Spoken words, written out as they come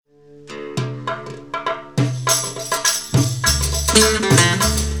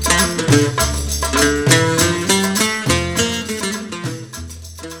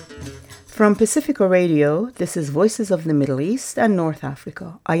From Pacifica Radio, this is Voices of the Middle East and North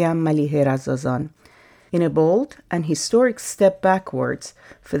Africa. I am Samia Errazouki. In a bold and historic step backwards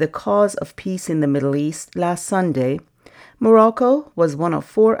for the cause of peace in the Middle East last Sunday, Morocco was one of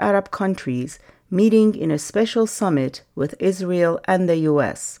 4 Arab countries meeting in a special summit with Israel and the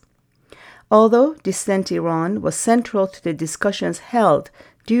US. Although distant Iran was central to the discussions held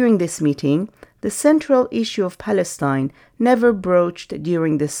during this meeting, the central issue of Palestine never broached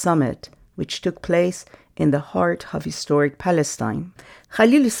during this summit, which took place in the heart of historic Palestine.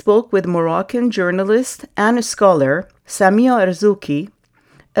 Khalil spoke with Moroccan journalist and scholar Samia Errazouki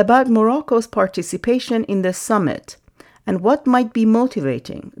about Morocco's participation in the summit and what might be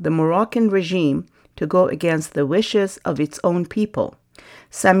motivating the Moroccan regime to go against the wishes of its own people.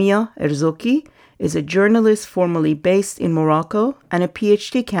 Samia Errazouki is a journalist formerly based in Morocco and a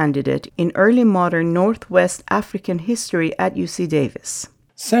PhD candidate in early modern Northwest African history at UC Davis.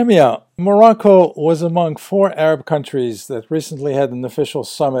 Samia, Morocco was among 4 Arab countries that recently had an official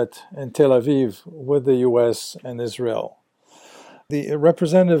summit in Tel Aviv with the US and Israel. The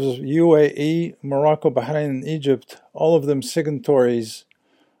representatives of UAE, Morocco, Bahrain, and Egypt, all of them signatories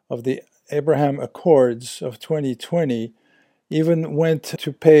of the Abraham Accords of 2020, even went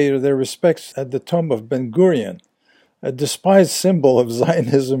to pay their respects at the tomb of Ben Gurion, a despised symbol of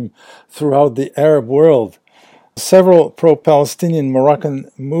Zionism throughout the Arab world. Several pro-Palestinian Moroccan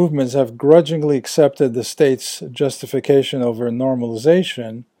movements have grudgingly accepted the state's justification over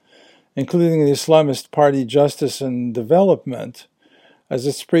normalization, including the Islamist Party Justice and Development, as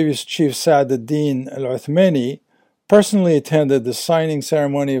its previous chief Saad ad-Din al-Uthmani personally attended the signing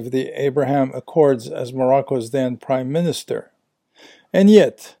ceremony of the Abraham Accords as Morocco's then prime minister. And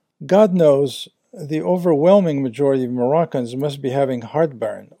yet, God knows, the overwhelming majority of Moroccans must be having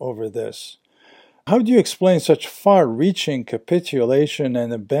heartburn over this. How do you explain such far-reaching capitulation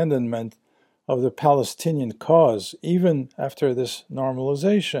and abandonment of the Palestinian cause, even after this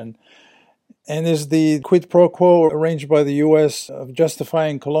normalization? And is the quid pro quo arranged by the U.S. of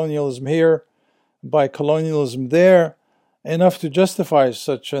justifying colonialism here by colonialism there enough to justify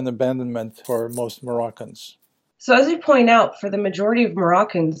such an abandonment for most Moroccans? So as you point out, for the majority of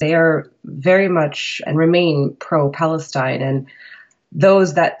Moroccans, they are very much and remain pro-Palestine. And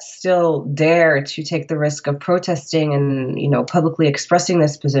those that still dare to take the risk of protesting and, publicly expressing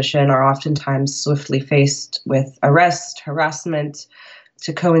this position are oftentimes swiftly faced with arrest, harassment.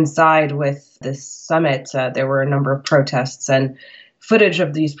 To coincide with this summit, there were a number of protests, and footage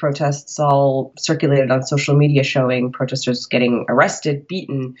of these protests all circulated on social media showing protesters getting arrested,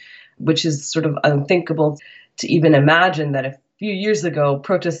 beaten, which is sort of unthinkable to even imagine that a few years ago,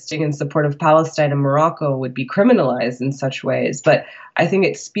 protesting in support of Palestine and Morocco would be criminalized in such ways. But I think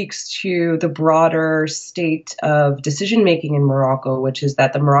it speaks to the broader state of decision-making in Morocco, which is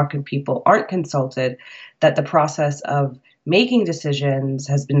that the Moroccan people aren't consulted, that the process of making decisions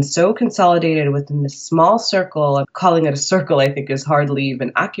has been so consolidated within this small circle. Calling it a circle, I think, is hardly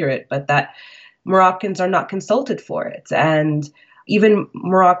even accurate, but that Moroccans are not consulted for it. And even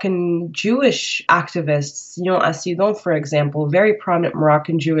Moroccan Jewish activists, Assidon, for example, very prominent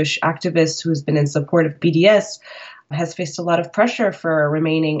Moroccan Jewish activist who has been in support of BDS, has faced a lot of pressure for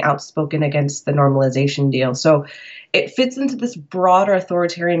remaining outspoken against the normalization deal. So it fits into this broader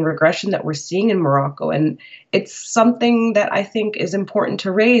authoritarian regression that we're seeing in Morocco. And it's something that I think is important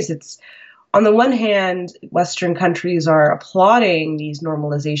to raise. It's, on the one hand, Western countries are applauding these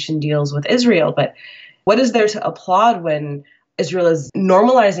normalization deals with Israel, but what is there to applaud when Israel is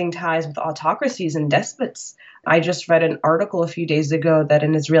normalizing ties with autocracies and despots? I just read an article a few days ago that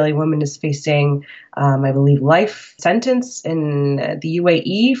an Israeli woman is facing, I believe, life sentence in the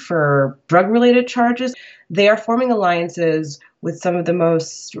UAE for drug-related charges. They are forming alliances with some of the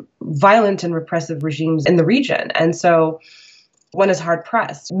most violent and repressive regimes in the region. And so one is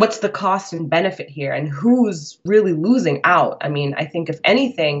hard-pressed. What's the cost and benefit here, and who's really losing out? I mean, I think if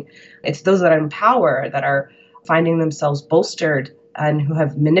anything, it's those that are in power that are finding themselves bolstered and who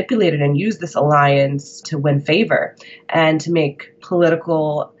have manipulated and used this alliance to win favor and to make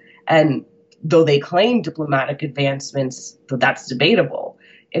political, and though they claim diplomatic advancements, though that's debatable.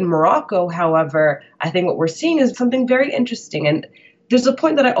 In Morocco, however, I think what we're seeing is something very interesting. And there's a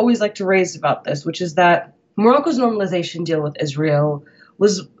point that I always like to raise about this, which is that Morocco's normalization deal with Israel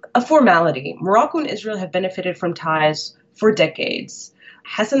was a formality. Morocco and Israel have benefited from ties for decades.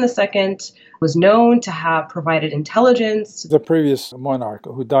 Hassan II was known to have provided intelligence. The previous monarch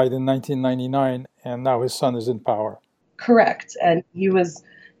who died in 1999, and now his son is in power. Correct. And he was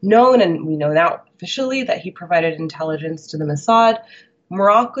known, and we know now officially, that he provided intelligence to the Mossad.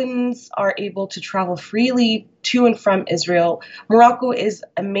 Moroccans are able to travel freely to and from Israel. Morocco is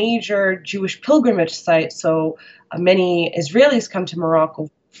a major Jewish pilgrimage site, so many Israelis come to Morocco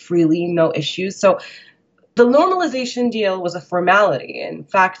freely, no issues. So the normalization deal was a formality. In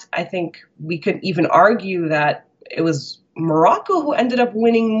fact, I think we could even argue that it was Morocco who ended up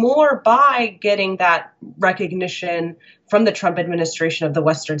winning more by getting that recognition from the Trump administration of the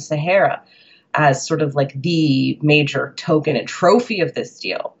Western Sahara as sort of like the major token and trophy of this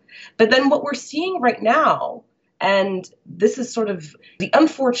deal. But then what we're seeing right now, and this is sort of the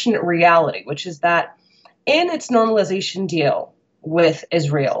unfortunate reality, which is that in its normalization deal with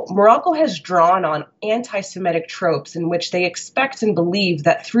Israel, Morocco has drawn on anti-Semitic tropes in which they expect and believe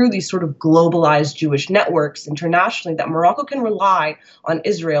that through these sort of globalized Jewish networks internationally, that Morocco can rely on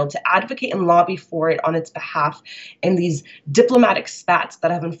Israel to advocate and lobby for it on its behalf in these diplomatic spats that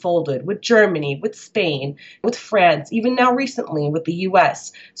have unfolded with Germany, with Spain, with France, even now recently with the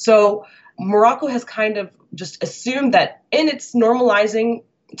US. So Morocco has kind of just assumed that in its normalizing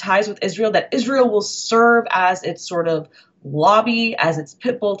ties with Israel, that Israel will serve as its sort of lobby, as its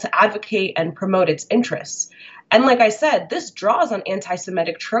pit bull to advocate and promote its interests. And like I said, this draws on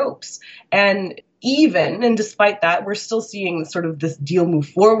anti-Semitic tropes. And despite that, we're still seeing sort of this deal move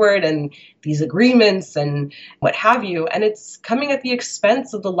forward and these agreements and what have you. And it's coming at the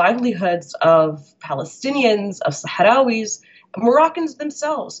expense of the livelihoods of Palestinians, of Sahrawis, Moroccans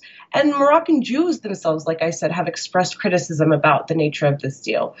themselves, and Moroccan Jews themselves, like I said, have expressed criticism about the nature of this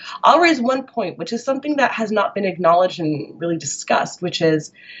deal. I'll raise one point, which is something that has not been acknowledged and really discussed, which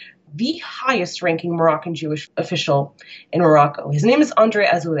is the highest ranking Moroccan Jewish official in Morocco. His name is Andre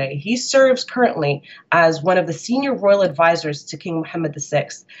Azoulay. He serves currently as one of the senior royal advisors to King Mohammed VI.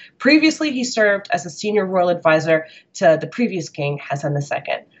 Previously, he served as a senior royal advisor to the previous king, Hassan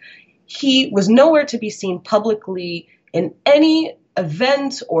II. He was nowhere to be seen publicly in any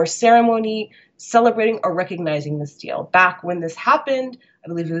event or ceremony celebrating or recognizing this deal. Back when this happened, I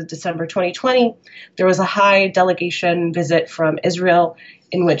believe it was December 2020, there was a high delegation visit from Israel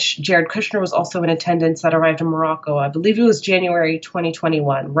in which Jared Kushner was also in attendance that arrived in Morocco. I believe it was January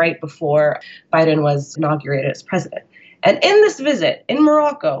 2021, right before Biden was inaugurated as president. And in this visit in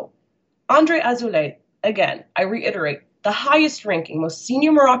Morocco, Andre Azoulay, again, I reiterate, the highest ranking, most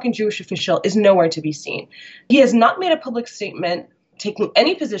senior Moroccan Jewish official, is nowhere to be seen. He has not made a public statement taking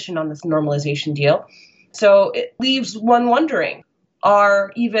any position on this normalization deal. So it leaves one wondering,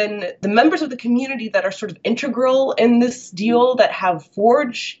 are even the members of the community that are sort of integral in this deal, that have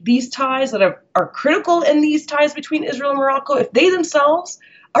forged these ties, that are critical in these ties between Israel and Morocco, if they themselves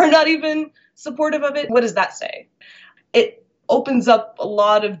are not even supportive of it, what does that say? It opens up a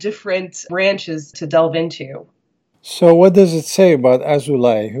lot of different branches to delve into. So what does it say about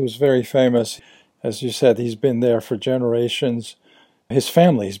Azoulay, who's very famous? As you said, he's been there for generations. His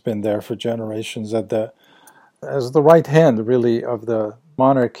family's been there for generations as the right hand, really, of the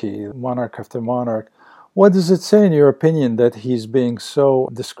monarchy, monarch after monarch. What does it say, in your opinion, that he's being so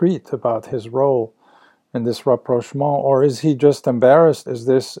discreet about his role in this rapprochement? Or is he just embarrassed? Is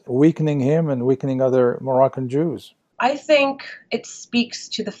this weakening him and weakening other Moroccan Jews? I think it speaks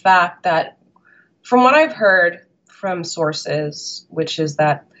to the fact that, from what I've heard from sources, which is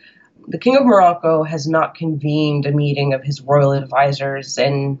that the King of Morocco has not convened a meeting of his royal advisors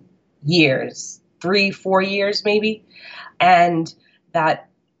in years, 3-4 years maybe, and that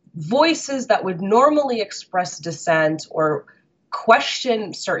voices that would normally express dissent or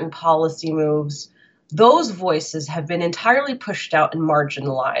question certain policy moves, those voices have been entirely pushed out and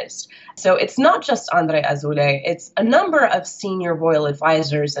marginalized. So it's not just Andre Azoulay, it's a number of senior royal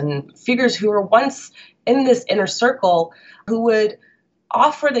advisors and figures who were once in this inner circle who would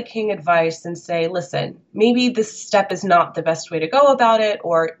offer the king advice and say, listen, maybe this step is not the best way to go about it,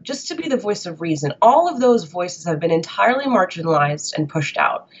 or just to be the voice of reason. All of those voices have been entirely marginalized and pushed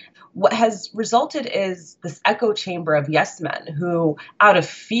out. What has resulted is this echo chamber of yes men who, out of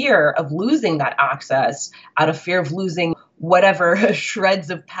fear of losing that access, out of fear of losing whatever shreds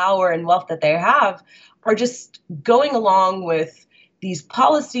of power and wealth that they have, are just going along with these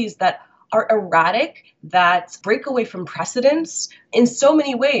policies that are erratic, that break away from precedents in so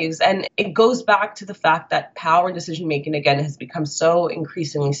many ways. And it goes back to the fact that power and decision-making, again, has become so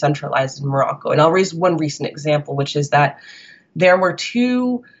increasingly centralized in Morocco. And I'll raise one recent example, which is that there were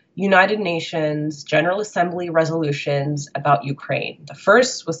 2 United Nations General Assembly resolutions about Ukraine. The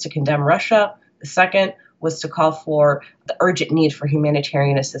first was to condemn Russia. The second was to call for the urgent need for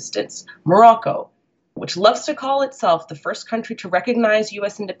humanitarian assistance. Morocco, which loves to call itself the first country to recognize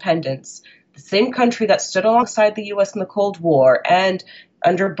U.S. independence, the same country that stood alongside the US in the Cold War and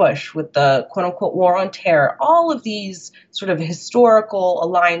under Bush with the quote unquote war on terror, all of these sort of historical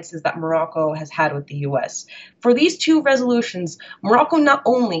alliances that Morocco has had with the US. For these two resolutions, Morocco not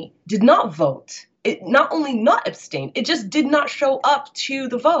only did not vote, it not only not abstained, it just did not show up to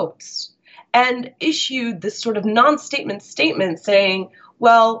the votes and issued this sort of non-statement statement saying,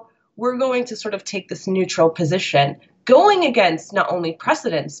 well, we're going to sort of take this neutral position, going against not only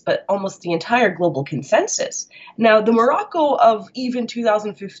precedents, but almost the entire global consensus. Now, the Morocco of even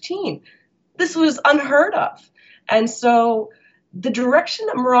 2015, this was unheard of. And so the direction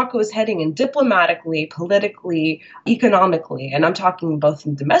that Morocco is heading in diplomatically, politically, economically, and I'm talking both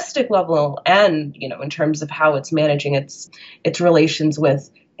in domestic level and, in terms of how it's managing its relations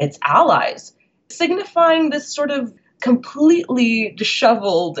with its allies, signifying this sort of completely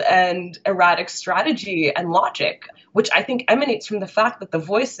disheveled and erratic strategy and logic, which I think emanates from the fact that the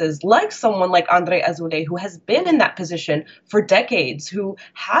voices, like someone like André Azoulay, who has been in that position for decades, who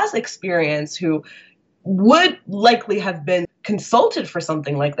has experience, who would likely have been consulted for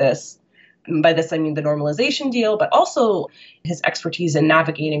something like this. And by this, I mean the normalization deal, but also his expertise in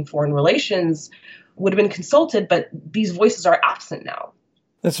navigating foreign relations would have been consulted, but these voices are absent now.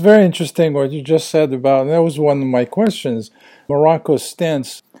 That's very interesting what you just said about, and that was one of my questions, Morocco's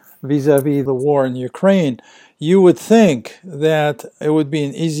stance vis-a-vis the war in Ukraine. You would think that it would be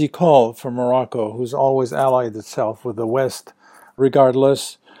an easy call for Morocco, who's always allied itself with the West,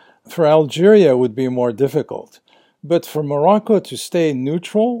 regardless. For Algeria, it would be more difficult. But for Morocco to stay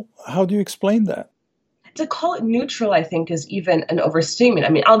neutral, how do you explain that? To call it neutral, I think, is even an overstatement. I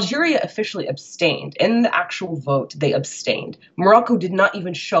mean, Algeria officially abstained. In the actual vote, they abstained. Morocco did not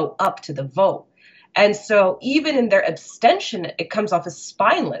even show up to the vote. And so even in their abstention, it comes off as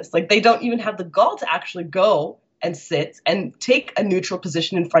spineless. Like they don't even have the gall to actually go and sit and take a neutral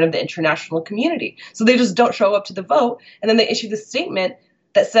position in front of the international community. So they just don't show up to the vote. And then they issue this statement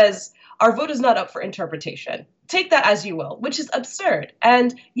that says, our vote is not up for interpretation. Take that as you will, which is absurd.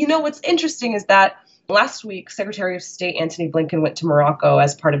 And what's interesting is that last week, Secretary of State Antony Blinken went to Morocco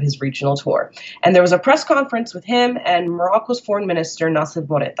as part of his regional tour. And there was a press conference with him and Morocco's foreign minister, Nasser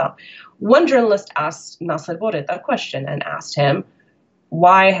Bourita. One journalist asked Nasser Bourita a question and asked him,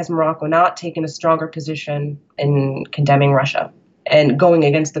 why has Morocco not taken a stronger position in condemning Russia and going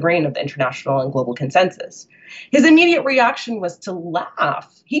against the grain of the international and global consensus? His immediate reaction was to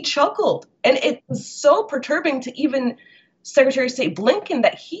laugh. He chuckled. And it was so perturbing to even Secretary of State Blinken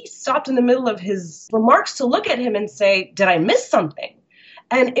that he stopped in the middle of his remarks to look at him and say, did I miss something?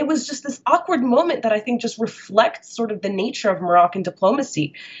 And it was just this awkward moment that I think just reflects sort of the nature of Moroccan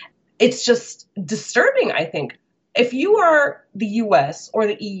diplomacy. It's just disturbing, I think. If you are the US or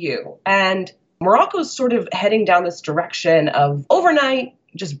the EU and Morocco's sort of heading down this direction of overnight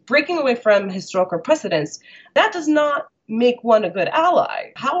just breaking away from historical precedents, that does not make one a good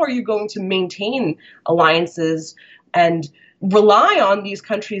ally. How are you going to maintain alliances and rely on these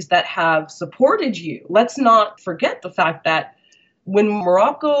countries that have supported you? Let's not forget the fact that when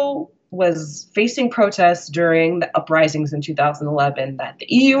Morocco was facing protests during the uprisings in 2011, that the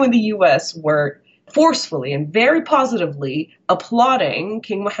EU and the US were forcefully and very positively applauding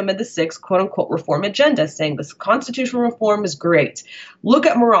King Mohammed VI's quote-unquote reform agenda, saying this constitutional reform is great. Look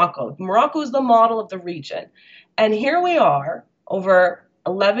at Morocco. Morocco is the model of the region. And here we are, over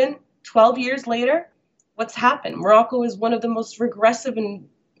 11, 12 years later, what's happened? Morocco is one of the most regressive and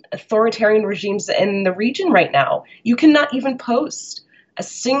authoritarian regimes in the region right now. You cannot even post a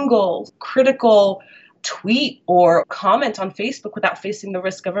single critical tweet or comment on Facebook without facing the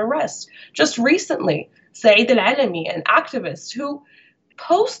risk of arrest. Just recently, Saeed Al-Alami, an activist who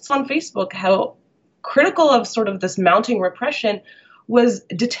posts on Facebook how critical of sort of this mounting repression, was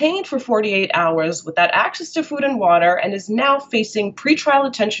detained for 48 hours without access to food and water and is now facing pretrial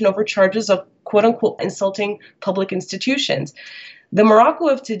detention over charges of quote-unquote insulting public institutions. The Morocco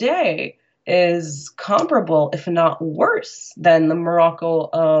of today is comparable, if not worse, than the Morocco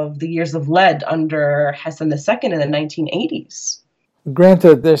of the years of lead under Hassan II in the 1980s.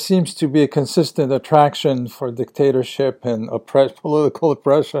 Granted, there seems to be a consistent attraction for dictatorship and political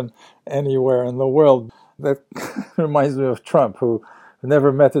oppression anywhere in the world. That reminds me of Trump, who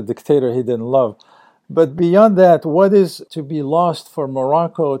never met a dictator he didn't love. But beyond that, what is to be lost for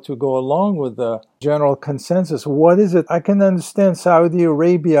Morocco to go along with the general consensus? What is it? I can understand Saudi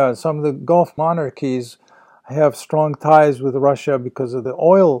Arabia and some of the Gulf monarchies have strong ties with Russia because of the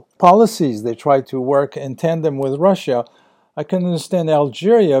oil policies. They try to work in tandem with Russia. I can understand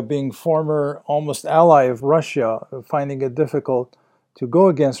Algeria being former almost ally of Russia, finding it difficult to go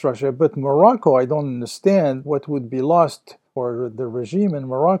against Russia. But Morocco, I don't understand what would be lost for the regime in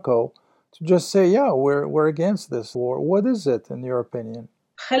Morocco to just say, yeah, we're against this war? What is it, in your opinion?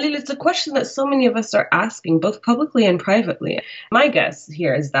 Khalil, it's a question that so many of us are asking, both publicly and privately. My guess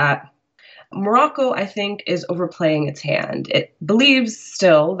here is that Morocco, I think, is overplaying its hand. It believes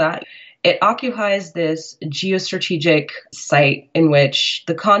still that it occupies this geostrategic site in which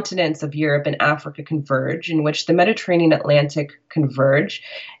the continents of Europe and Africa converge, in which the Mediterranean Atlantic converge.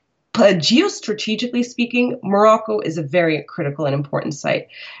 But geostrategically speaking, Morocco is a very critical and important site.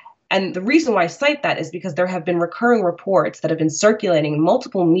 And the reason why I cite that is because there have been recurring reports that have been circulating in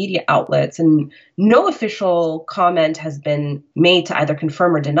multiple media outlets, and no official comment has been made to either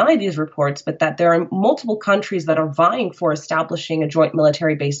confirm or deny these reports, but that there are multiple countries that are vying for establishing a joint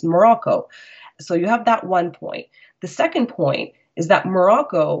military base in Morocco. So you have that one point. The second point is that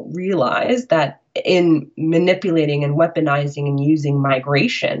Morocco realized that in manipulating and weaponizing and using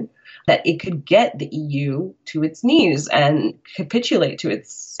migration, that it could get the EU to its knees and capitulate to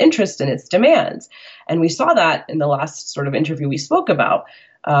its interests and its demands. And we saw that in the last sort of interview we spoke about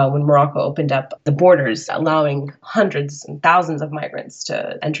when Morocco opened up the borders, allowing hundreds and thousands of migrants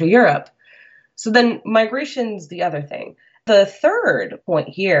to enter Europe. So then migration's the other thing. The third point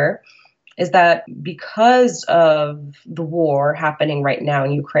here is that because of the war happening right now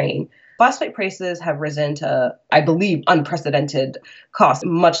in Ukraine, phosphate prices have risen to, I believe, unprecedented costs,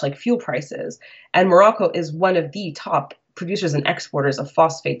 much like fuel prices. And Morocco is one of the top producers and exporters of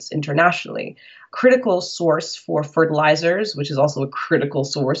phosphates internationally. Critical source for fertilizers, which is also a critical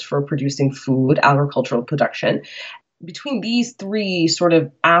source for producing food, agricultural production. Between these three sort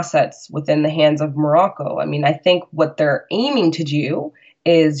of assets within the hands of Morocco, I mean, I think what they're aiming to do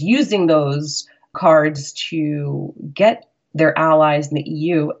is using those cards to get their allies in the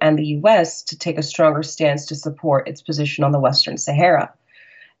EU and the US to take a stronger stance to support its position on the Western Sahara.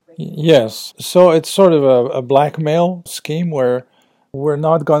 Yes. So it's sort of a blackmail scheme where we're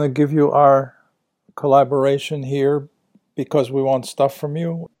not going to give you our collaboration here because we want stuff from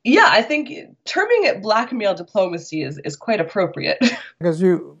you. Yeah, I think terming it blackmail diplomacy is quite appropriate. Because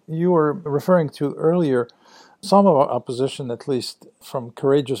you were referring to earlier, some of our opposition, at least from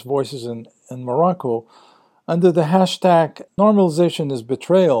courageous voices in Morocco, under the hashtag normalization is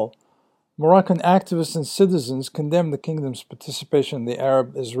betrayal, Moroccan activists and citizens condemned the kingdom's participation in the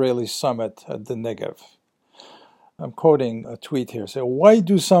Arab-Israeli summit at the Negev. I'm quoting a tweet here. So, why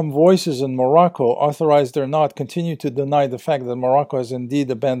do some voices in Morocco, authorized or not, continue to deny the fact that Morocco has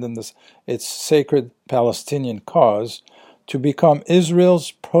indeed abandoned its sacred Palestinian cause to become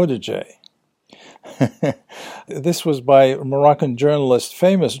Israel's protege? This was by Moroccan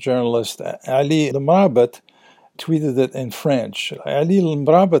famous journalist Ali Lemrabat, tweeted it in French. Ali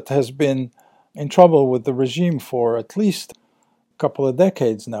Lemrabat has been in trouble with the regime for at least a couple of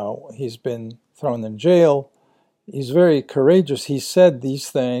decades now. He's been thrown in jail. He's very courageous. He said these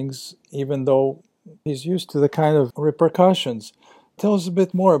things even though he's used to the kind of repercussions. Tell us a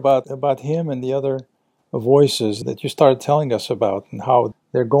bit more about him and the other voices that you started telling us about and how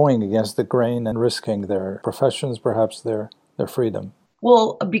they're going against the grain and risking their professions, perhaps their freedom.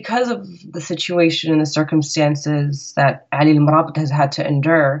 Well, because of the situation and the circumstances that Ali Lemrabat has had to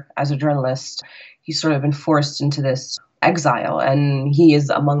endure as a journalist, he's sort of been forced into this exile. And he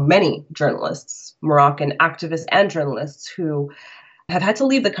is among many journalists, Moroccan activists and journalists, who have had to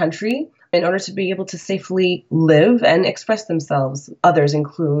leave the country in order to be able to safely live and express themselves. Others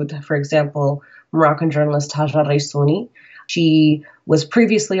include, for example, Moroccan journalist Samia Errazouki. She was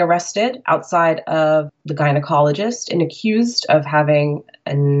previously arrested outside of the gynecologist and accused of having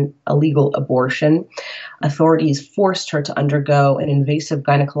an illegal abortion. Authorities forced her to undergo an invasive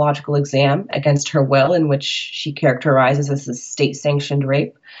gynecological exam against her will, in which she characterizes as a state-sanctioned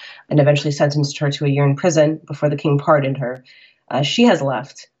rape, and eventually sentenced her to a year in prison before the king pardoned her. She has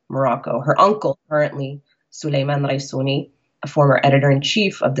left Morocco. Her uncle, currently, Souleymane Errazouki, a former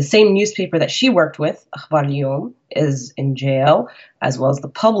editor-in-chief of the same newspaper that she worked with, Akhbar al-Yom, is in jail, as well as the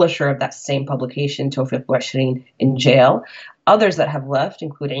publisher of that same publication, Tawfiq Bouachrin, in jail. Others that have left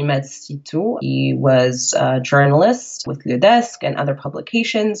include Imad Sitou. He was a journalist with Le Desk and other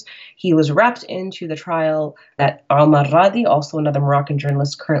publications. He was wrapped into the trial that Omar Radi, also another Moroccan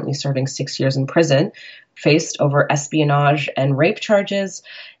journalist currently serving 6 years in prison, faced over espionage and rape charges.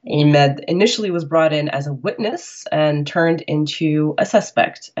 Imad initially was brought in as a witness and turned into a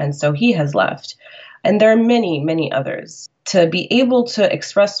suspect, and so he has left. And there are many, many others. To be able to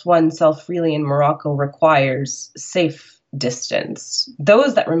express oneself freely in Morocco requires safe distance.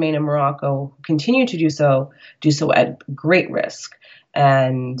 Those that remain in Morocco continue to do so at great risk.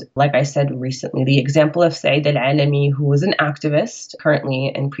 And like I said recently, the example of Saïd al-Alami, who was an activist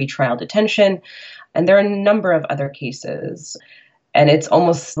currently in pretrial detention, and there are a number of other cases. And it's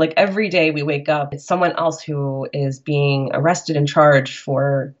almost like every day we wake up, it's someone else who is being arrested and charged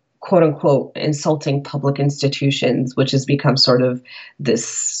for quote unquote insulting public institutions, which has become sort of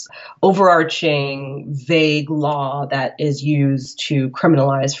this overarching vague law that is used to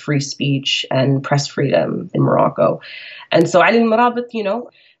criminalize free speech and press freedom in Morocco. And so Ali Marabat,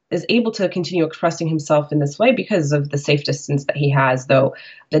 is able to continue expressing himself in this way because of the safe distance that he has, though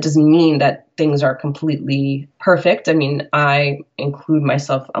that doesn't mean that things are completely perfect. I mean, I include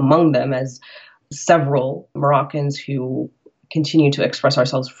myself among them, as several Moroccans who continue to express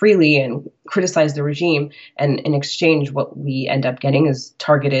ourselves freely and criticize the regime. And in exchange, what we end up getting is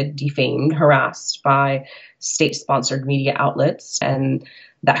targeted, defamed, harassed by state-sponsored media outlets. And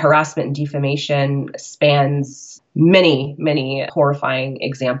that harassment and defamation spans many, many horrifying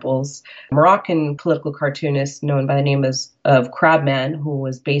examples. A Moroccan political cartoonist known by the name of Crabman, who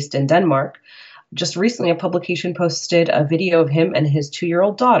was based in Denmark, just recently a publication posted a video of him and his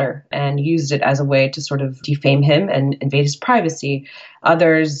 2-year-old daughter and used it as a way to sort of defame him and invade his privacy.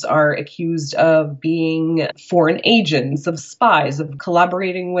 Others are accused of being foreign agents, of spies, of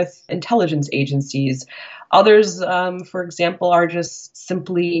collaborating with intelligence agencies. Others, for example, are just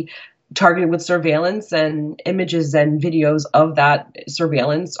simply targeted with surveillance, and images and videos of that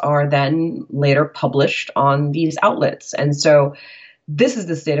surveillance are then later published on these outlets. And so this is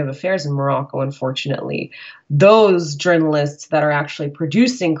the state of affairs in Morocco, unfortunately. Those journalists that are actually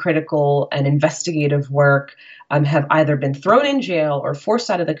producing critical and investigative work have either been thrown in jail or forced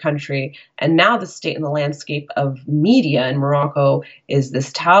out of the country. And now the state and the landscape of media in Morocco is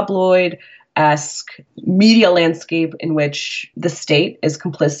this tabloid-esque media landscape in which the state is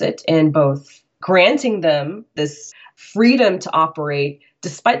complicit in both granting them this freedom to operate,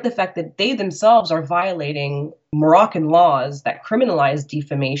 despite the fact that they themselves are violating Moroccan laws that criminalize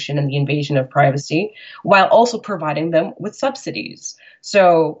defamation and the invasion of privacy, while also providing them with subsidies.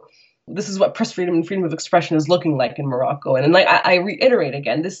 So this is what press freedom and freedom of expression is looking like in Morocco. And like I reiterate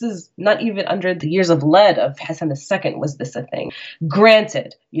again, this is not even under the years of lead of Hassan II was this a thing.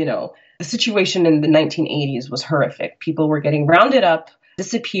 Granted, the situation in the 1980s was horrific. People were getting rounded up,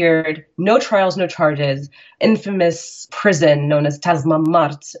 disappeared, no trials, no charges. Infamous prison known as Tazma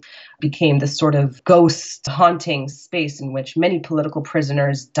Mart became this sort of ghost haunting space in which many political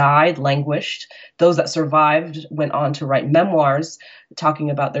prisoners died, languished. Those that survived went on to write memoirs talking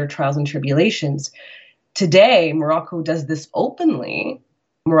about their trials and tribulations. Today, Morocco does this openly.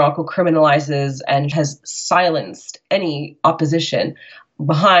 Morocco criminalizes and has silenced any opposition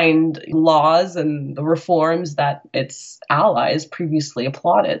behind laws and the reforms that its allies previously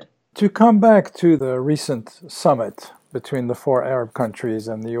applauded. To come back to the recent summit between the 4 Arab countries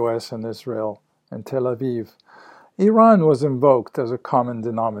and the US and Israel and Tel Aviv, Iran was invoked as a common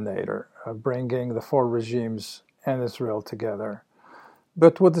denominator, bringing the 4 regimes and Israel together.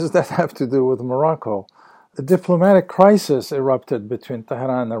 But what does that have to do with Morocco? A diplomatic crisis erupted between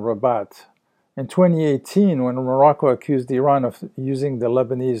Tehran and Rabat in 2018, when Morocco accused Iran of using the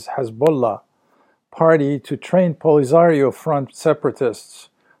Lebanese Hezbollah party to train Polisario Front separatists,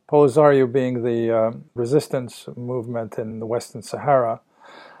 Polisario being the resistance movement in the Western Sahara,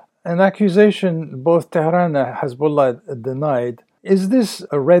 an accusation both Tehran and Hezbollah denied. Is this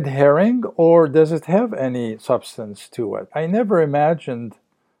a red herring, or does it have any substance to it? I never imagined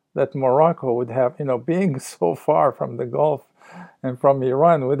that Morocco would have, being so far from the Gulf and from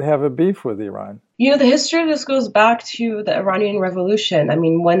Iran, would have a beef with Iran. The history of this goes back to the Iranian Revolution. I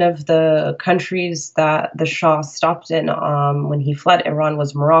mean, one of the countries that the Shah stopped in when he fled Iran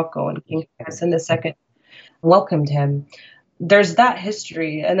was Morocco, and King Hassan II welcomed him. There's that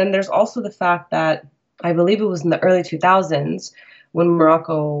history. And then there's also the fact that I believe it was in the early 2000s when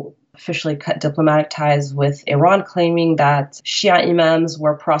Morocco officially cut diplomatic ties with Iran, claiming that Shia imams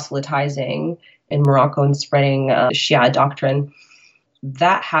were proselytizing in Morocco and spreading Shia doctrine.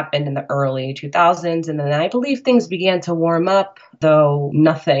 That happened in the early 2000s, and then I believe things began to warm up, though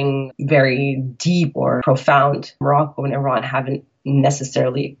nothing very deep or profound. Morocco and Iran haven't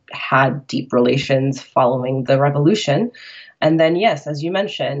necessarily had deep relations following the revolution. And then, yes, as you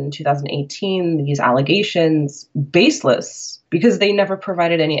mentioned, in 2018, these allegations, baseless, because they never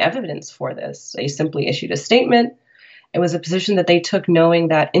provided any evidence for this. They simply issued a statement. It was a position that they took knowing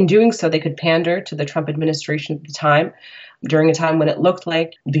that in doing so, they could pander to the Trump administration at the time, during a time when it looked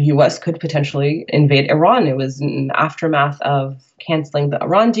like the U.S. could potentially invade Iran. It was in the aftermath of canceling the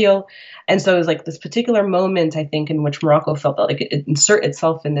Iran deal. And so it was like this particular moment, I think, in which Morocco felt that like it insert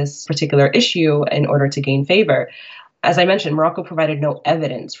itself in this particular issue in order to gain favor. As I mentioned, Morocco provided no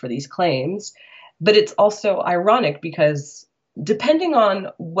evidence for these claims, but it's also ironic because depending on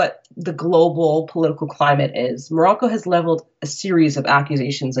what the global political climate is, Morocco has leveled a series of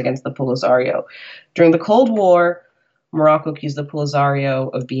accusations against the Polisario. During the Cold War, Morocco accused the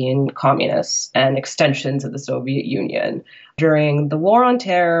Polisario of being communists and extensions of the Soviet Union. During the War on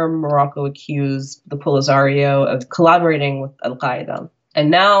Terror, Morocco accused the Polisario of collaborating with Al-Qaeda.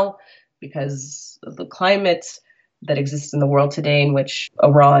 And now, because of the climate that exists in the world today, in which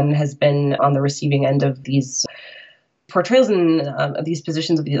Iran has been on the receiving end of these portrayals in these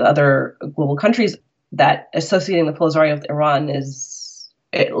positions of these other global countries, that associating the Polisario with Iran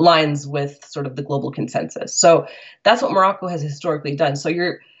it lines with sort of the global consensus. So that's what Morocco has historically done. So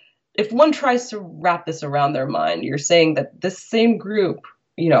if one tries to wrap this around their mind, you're saying that this same group,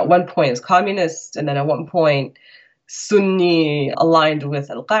 at one point is communist, and then at one point Sunni aligned with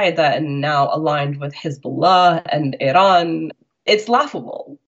Al-Qaeda, and now aligned with Hezbollah and Iran. It's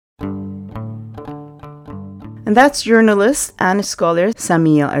laughable. And that's journalist and scholar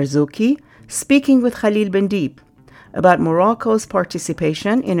Samia Errazouki speaking with Khalil Bendib about Morocco's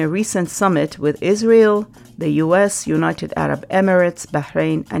participation in a recent summit with Israel, the US, United Arab Emirates,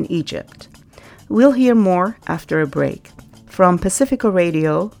 Bahrain, and Egypt. We'll hear more after a break. From Pacifica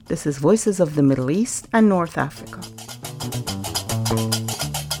Radio, this is Voices of the Middle East and North Africa.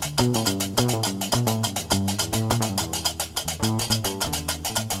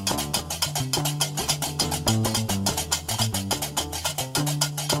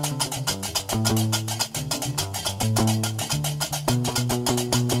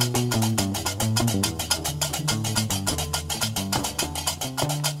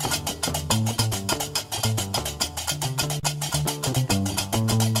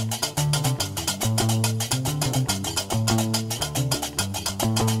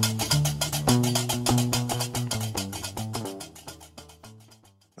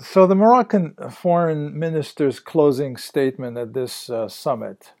 So the Moroccan foreign minister's closing statement at this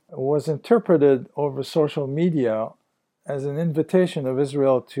summit was interpreted over social media as an invitation of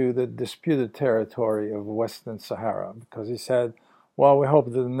Israel to the disputed territory of Western Sahara, because he said, well, we hope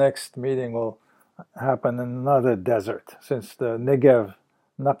that the next meeting will happen in another desert, since the Negev,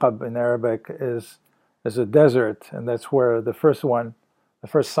 Naqab in Arabic, is a desert, and that's where the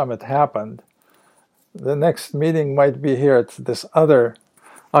first summit happened. The next meeting might be here at this other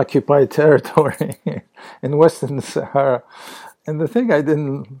occupied territory in Western Sahara. And the thing I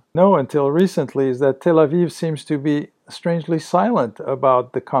didn't know until recently is that Tel Aviv seems to be strangely silent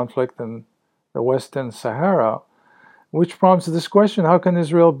about the conflict in the Western Sahara, which prompts this question: how can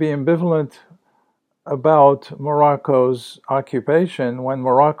Israel be ambivalent about Morocco's occupation when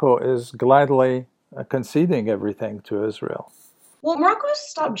Morocco is gladly conceding everything to Israel? Well, Morocco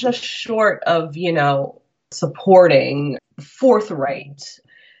stopped just short of, supporting forthright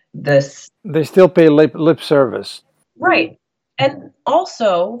this. They still pay lip service. Right. And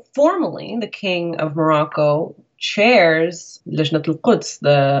also, formally, the King of Morocco chairs Lajnat al-Quds,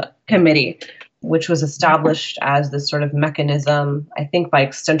 the committee, which was established as this sort of mechanism, I think by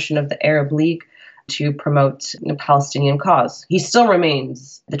extension of the Arab League, to promote the Palestinian cause. He still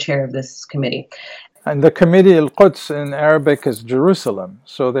remains the chair of this committee. And the committee, al-Quds in Arabic, is Jerusalem.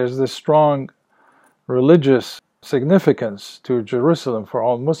 So there's this strong religious significance to Jerusalem for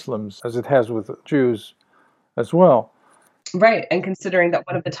all Muslims, as it has with Jews as well. Right, and considering that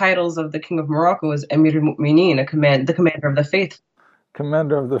one of the titles of the King of Morocco is Emir al-Mu'mineen, the commander of the faithful.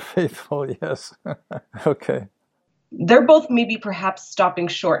 Commander of the faithful, yes. Okay. They're both maybe perhaps stopping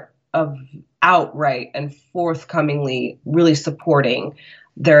short of outright and forthcomingly really supporting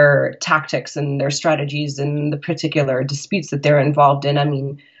their tactics and their strategies and the particular disputes that they're involved in. I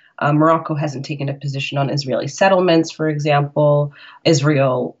mean, Morocco hasn't taken a position on Israeli settlements, for example.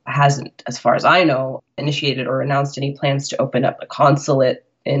 Israel hasn't, as far as I know, initiated or announced any plans to open up a consulate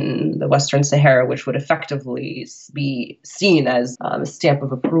in the Western Sahara, which would effectively be seen as a stamp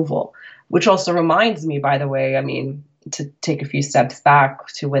of approval. Which also reminds me, by the way, to take a few steps back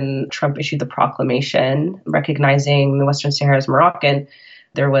to when Trump issued the proclamation recognizing the Western Sahara as Moroccan.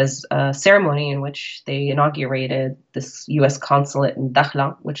 There was a ceremony in which they inaugurated this U.S. consulate in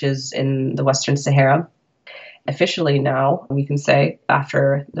Dakhla, which is in the Western Sahara. Officially now, we can say,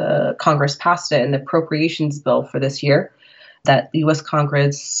 after the Congress passed it in the appropriations bill for this year, that the U.S.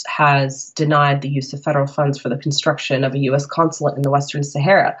 Congress has denied the use of federal funds for the construction of a U.S. consulate in the Western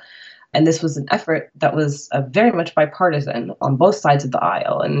Sahara. And this was an effort that was very much bipartisan on both sides of the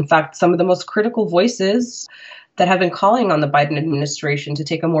aisle. And in fact, some of the most critical voices that have been calling on the Biden administration to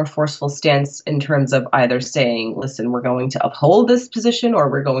take a more forceful stance in terms of either saying, listen, we're going to uphold this position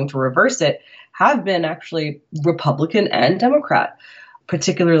or we're going to reverse it, have been actually Republican and Democrat.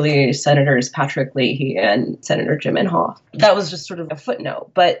 particularly Senators Patrick Leahy and Senator Jim Inhofe. That was just sort of a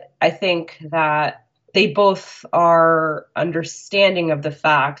footnote. But I think that they both are understanding of the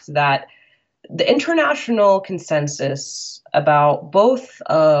fact that the international consensus about both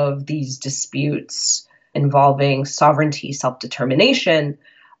of these disputes involving sovereignty, self-determination,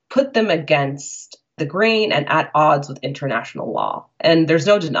 put them against the grain and at odds with international law. And there's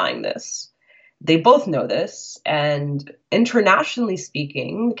no denying this. They both know this, and internationally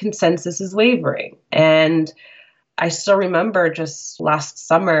speaking, consensus is wavering. And I still remember just last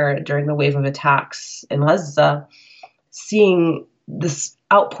summer during the wave of attacks in Gaza, seeing this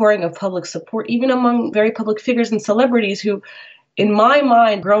outpouring of public support, even among very public figures and celebrities who, in my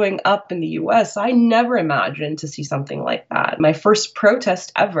mind, growing up in the US, I never imagined to see something like that. My first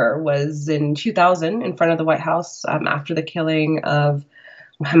protest ever was in 2000 in front of the White House after the killing of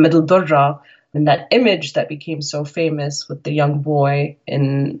Mohammed al-Durra. And that image that became so famous with the young boy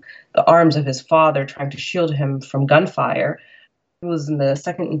in the arms of his father trying to shield him from gunfire, it was in the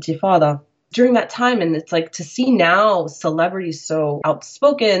second Intifada. During that time, and it's like to see now celebrities so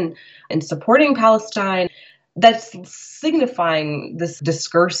outspoken and supporting Palestine, that's signifying this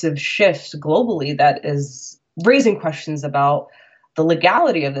discursive shift globally that is raising questions about the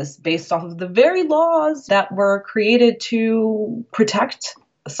legality of this based off of the very laws that were created to protect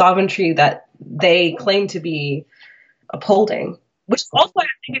sovereignty that they claim to be upholding. Which is also why I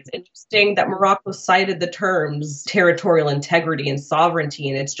think it's interesting that Morocco cited the terms territorial integrity and sovereignty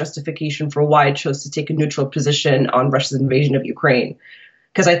in its justification for why it chose to take a neutral position on Russia's invasion of Ukraine.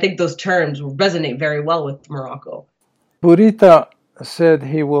 Because I think those terms resonate very well with Morocco. Bourita said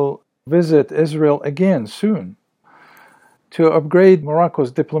he will visit Israel again soon to upgrade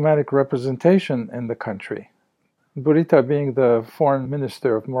Morocco's diplomatic representation in the country. Bourita being the foreign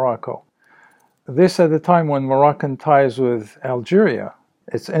minister of Morocco. This at a time when Moroccan ties with Algeria,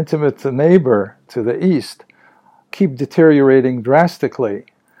 its intimate neighbor to the east, keep deteriorating drastically.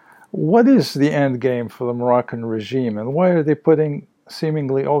 What is the end game for the Moroccan regime, and why are they putting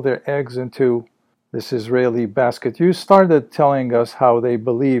seemingly all their eggs into this Israeli basket? You started telling us how they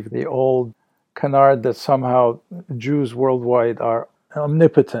believe the old canard that somehow Jews worldwide are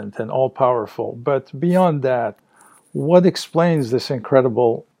omnipotent and all-powerful. But beyond that, what explains this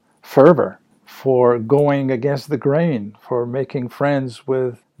incredible fervor for going against the grain, for making friends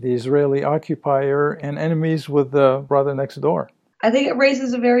with the Israeli occupier and enemies with the brother next door? I think it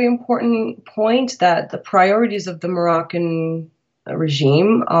raises a very important point that the priorities of the Moroccan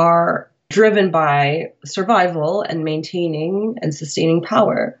regime are driven by survival and maintaining and sustaining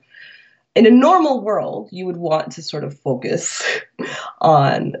power. In a normal world, you would want to sort of focus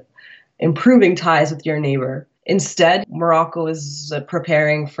on improving ties with your neighbor. Instead, Morocco is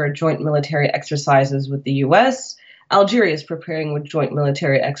preparing for joint military exercises with the US. Algeria is preparing with joint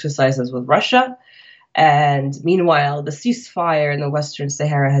military exercises with Russia. And meanwhile, the ceasefire in the Western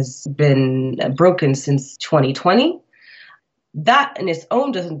Sahara has been broken since 2020. That in its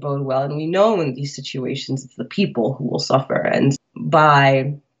own doesn't bode well. And we know in these situations, it's the people who will suffer. And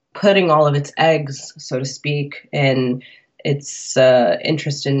by putting all of its eggs, so to speak, in its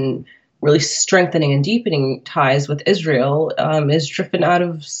interest in really strengthening and deepening ties with Israel is driven out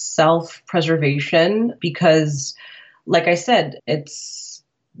of self-preservation because, like I said, it's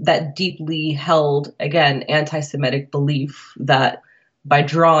that deeply held, again, anti-Semitic belief that by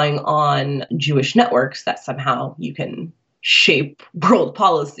drawing on Jewish networks that somehow you can shape world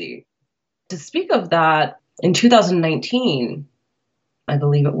policy. To speak of that, in 2019, I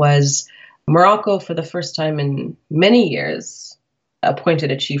believe it was, Morocco, for the first time in many years, appointed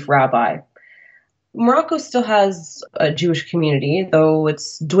a chief rabbi. Morocco still has a Jewish community, though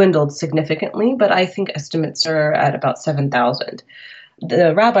it's dwindled significantly, but I think estimates are at about 7,000.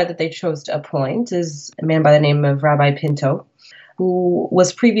 The rabbi that they chose to appoint is a man by the name of Rabbi Pinto, who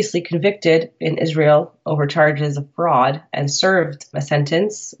was previously convicted in Israel over charges of fraud and served a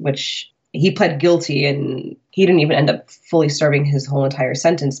sentence, which he pled guilty, and he didn't even end up fully serving his whole entire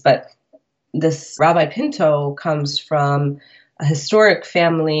sentence. But this Rabbi Pinto comes from a historic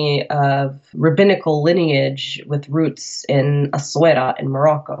family of rabbinical lineage with roots in Essaouira in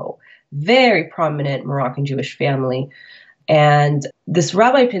Morocco. Very prominent Moroccan Jewish family. And this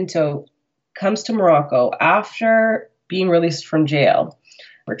Rabbi Pinto comes to Morocco after being released from jail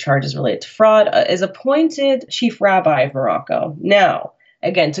for charges related to fraud, is appointed chief rabbi of Morocco. Now,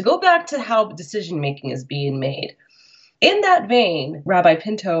 again, to go back to how decision-making is being made. In that vein, Rabbi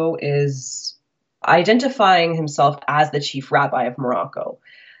Pinto is identifying himself as the chief rabbi of Morocco.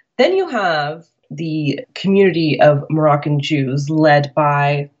 Then you have the community of Moroccan Jews led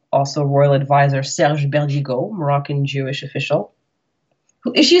by also royal advisor Serge Berdigo, Moroccan Jewish official.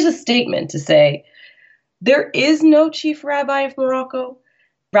 who issues a statement to say, there is no chief rabbi of Morocco.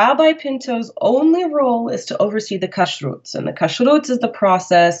 Rabbi Pinto's only role is to oversee the kashrut, and the kashrut is the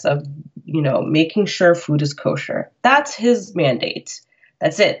process of, making sure food is kosher. That's his mandate.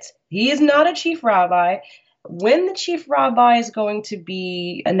 That's it. He is not a chief rabbi. When the chief rabbi is going to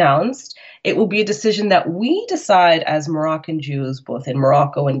be announced, it will be a decision that we decide as Moroccan Jews, both in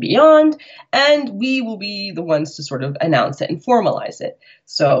Morocco and beyond, and we will be the ones to sort of announce it and formalize it.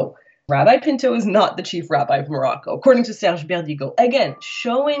 So Rabbi Pinto is not the chief rabbi of Morocco, according to Serge Berdigo. Again,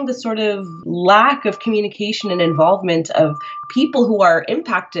 showing the sort of lack of communication and involvement of people who are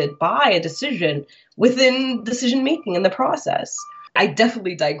impacted by a decision within decision-making in the process. I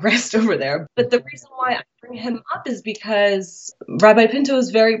definitely digressed over there, but the reason why I bring him up is because Rabbi Pinto is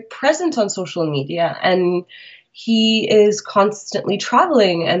very present on social media, and he is constantly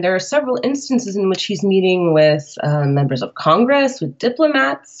traveling, and there are several instances in which he's meeting with members of Congress, with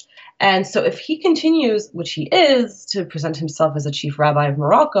diplomats. And so if he continues, which he is, to present himself as a chief rabbi of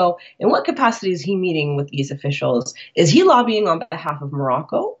Morocco, in what capacity is he meeting with these officials? Is he lobbying on behalf of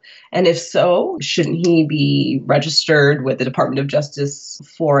Morocco? And if so, shouldn't he be registered with the Department of Justice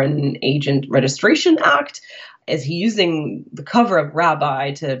Foreign Agent Registration Act? Is he using the cover of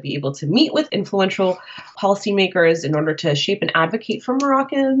rabbi to be able to meet with influential policymakers in order to shape and advocate for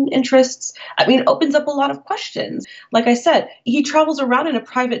Moroccan interests? I mean, it opens up a lot of questions. Like I said, he travels around in a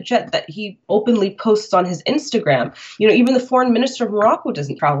private jet that he openly posts on his Instagram. Even the foreign minister of Morocco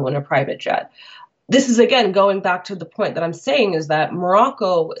doesn't travel in a private jet. This is, again, going back to the point that I'm saying is that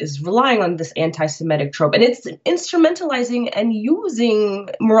Morocco is relying on this anti-Semitic trope, and it's instrumentalizing and using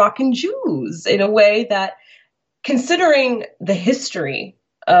Moroccan Jews in a way that, considering the history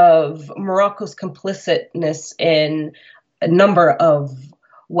of Morocco's complicitness in a number of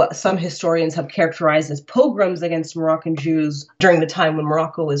what some historians have characterized as pogroms against Moroccan Jews during the time when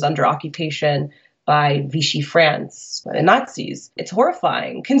Morocco was under occupation by Vichy France, the Nazis, it's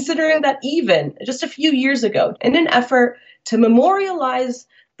horrifying, considering that even just a few years ago, in an effort to memorialize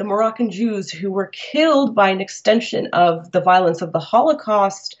the Moroccan Jews who were killed by an extension of the violence of the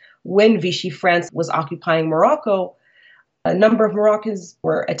Holocaust when Vichy France was occupying Morocco, a number of Moroccans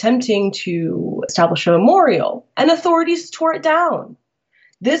were attempting to establish a memorial, and authorities tore it down.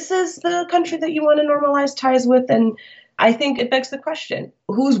 This is the country that you want to normalize ties with, and I think it begs the question,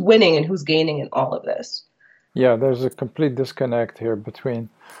 who's winning and who's gaining in all of this? Yeah, there's a complete disconnect here between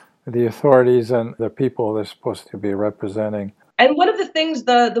the authorities and the people they're supposed to be representing. And one of the things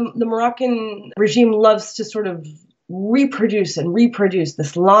the Moroccan regime loves to sort of reproduce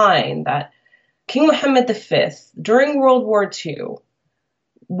this line that King Mohammed V, during World War II,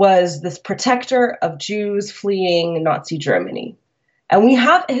 was this protector of Jews fleeing Nazi Germany. And we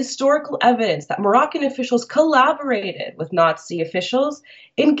have historical evidence that Moroccan officials collaborated with Nazi officials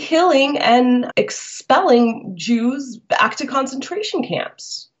in killing and expelling Jews back to concentration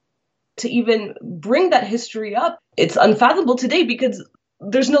camps. To even bring that history up, it's unfathomable today because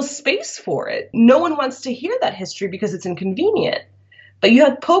there's no space for it. No one wants to hear that history because it's inconvenient. But you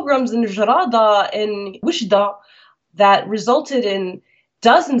had pogroms in Jarada and Wishda that resulted in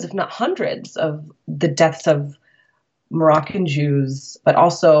dozens, if not hundreds, of the deaths of Moroccan Jews, but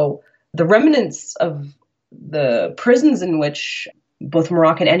also the remnants of the prisons in which both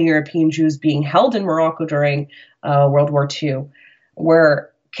Moroccan and European Jews being held in Morocco during World War II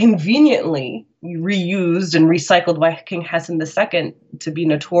were conveniently reused and recycled by King Hassan II to be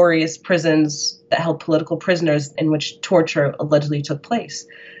notorious prisons that held political prisoners in which torture allegedly took place.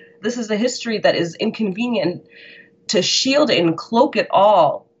 This is a history that is inconvenient to shield and cloak it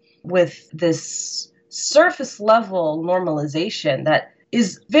all with this surface level normalization that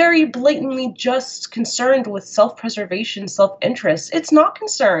is very blatantly just concerned with self-preservation, self-interest. It's not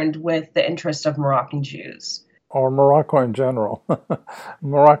concerned with the interest of Moroccan Jews. Or Morocco in general,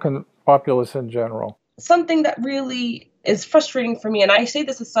 Moroccan populace in general. Something that really is frustrating for me, and I say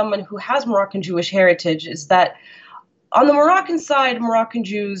this as someone who has Moroccan Jewish heritage, is that on the Moroccan side, Moroccan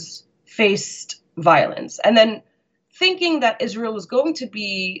Jews faced violence. And then thinking that Israel was going to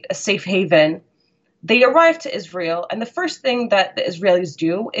be a safe haven, they arrived to Israel, and the first thing that the Israelis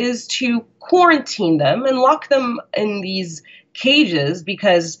do is to quarantine them and lock them in these cages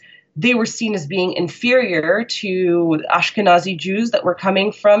because they were seen as being inferior to Ashkenazi Jews that were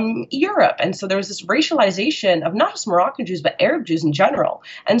coming from Europe. And so there was this racialization of not just Moroccan Jews, but Arab Jews in general.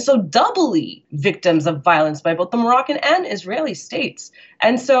 And so doubly victims of violence by both the Moroccan and Israeli states.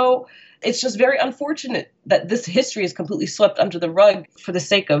 And so it's just very unfortunate that this history is completely swept under the rug for the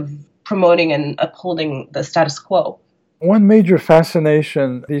sake of promoting and upholding the status quo. One major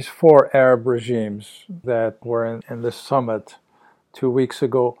fascination, these four Arab regimes that were in this summit, 2 weeks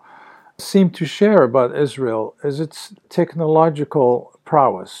ago, seem to share about Israel is its technological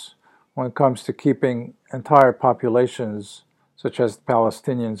prowess when it comes to keeping entire populations, such as the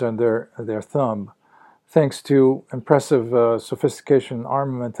Palestinians, under their thumb, thanks to impressive sophistication,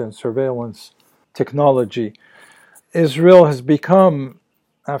 armament, and surveillance technology. Israel has become,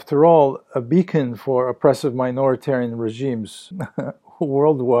 after all, a beacon for oppressive minoritarian regimes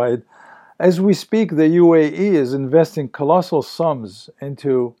worldwide. As we speak, the UAE is investing colossal sums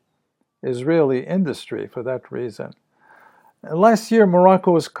into Israeli industry for that reason. Last year,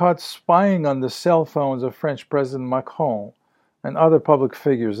 Morocco was caught spying on the cell phones of French President Macron and other public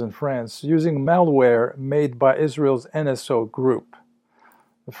figures in France using malware made by Israel's NSO group.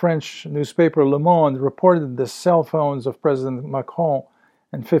 The French newspaper Le Monde reported the cell phones of President Macron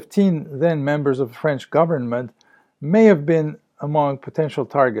and 15 then members of the French government may have been among potential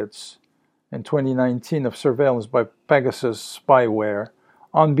targets in 2019 of surveillance by Pegasus spyware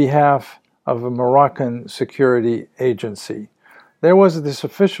on behalf of a Moroccan security agency. There was this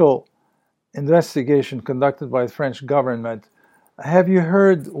official investigation conducted by the French government. Have you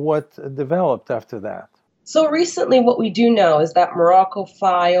heard what developed after that? So recently, what we do know is that Morocco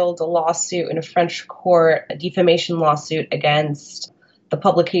filed a lawsuit in a French court, a defamation lawsuit against the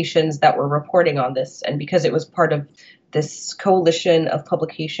publications that were reporting on this. And because it was part of this coalition of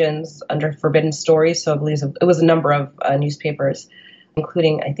publications under Forbidden Stories, so I believe it was a number of newspapers,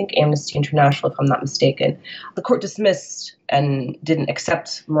 including, I think, Amnesty International, if I'm not mistaken. The court dismissed and didn't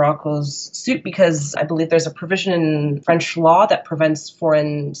accept Morocco's suit because I believe there's a provision in French law that prevents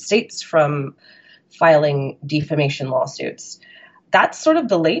foreign states from filing defamation lawsuits. That's sort of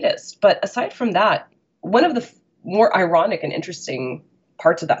the latest. But aside from that, one of the more ironic and interesting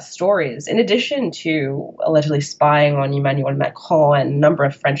parts of that story is, in addition to allegedly spying on Emmanuel Macron and a number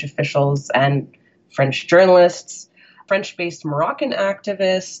of French officials and French journalists, French-based Moroccan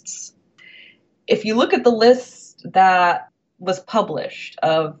activists, if you look at the list that was published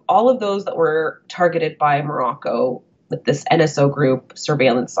of all of those that were targeted by Morocco with this NSO group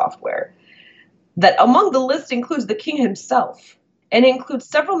surveillance software, that among the list includes the king himself and includes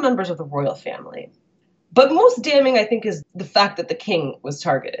several members of the royal family. But most damning, I think, is the fact that the king was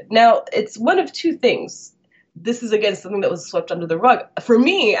targeted. Now, it's one of two things. This is, again, something that was swept under the rug. For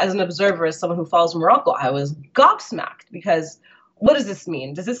me, as an observer, as someone who follows Morocco, I was gobsmacked because what does this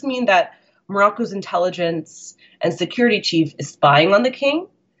mean? Does this mean that Morocco's intelligence and security chief is spying on the king?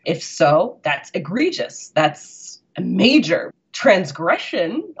 If so, that's egregious. That's a major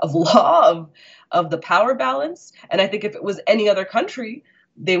transgression of law, of the power balance. And I think if it was any other country,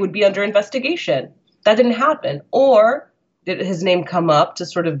 they would be under investigation. That didn't happen. Or did his name come up to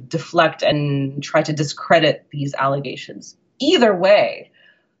sort of deflect and try to discredit these allegations? Either way,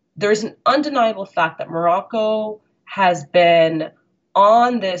 there's an undeniable fact that Morocco has been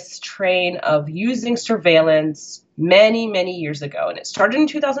on this train of using surveillance many, many years ago. And it started in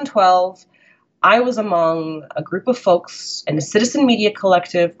 2012. I was among a group of folks in a citizen media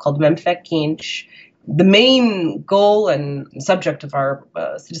collective called Memfek. The main goal and subject of our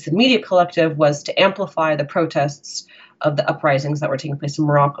citizen media collective was to amplify the protests of the uprisings that were taking place in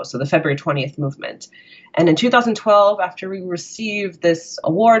Morocco, so the February 20th movement. And in 2012, after we received this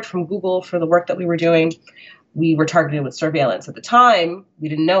award from Google for the work that we were doing, we were targeted with surveillance. At the time, we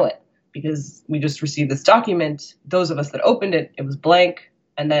didn't know it because we just received this document. Those of us that opened it, it was blank.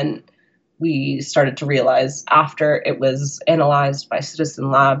 And then we started to realize after it was analyzed by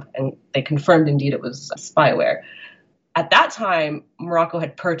Citizen Lab and they confirmed indeed it was spyware. At that time, Morocco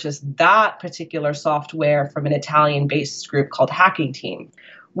had purchased that particular software from an Italian-based group called Hacking Team,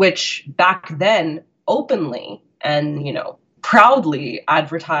 which back then openly and, proudly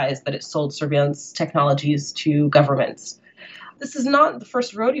advertised that it sold surveillance technologies to governments. This is not the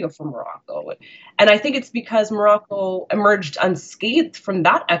first rodeo for Morocco. And I think it's because Morocco emerged unscathed from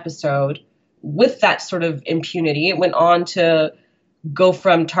that episode with that sort of impunity. It went on to go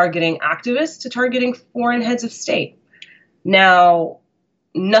from targeting activists to targeting foreign heads of state. Now,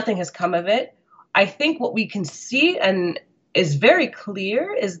 nothing has come of it. I think what we can see and is very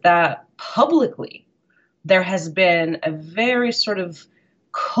clear is that publicly there has been a very sort of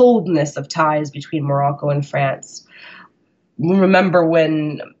coldness of ties between Morocco and France. Remember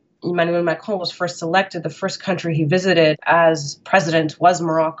when Emmanuel Macron was first elected, the first country he visited as president was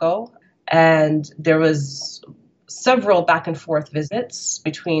Morocco. And there was several back and forth visits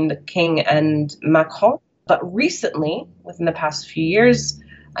between the king and Macron. But recently, within the past few years,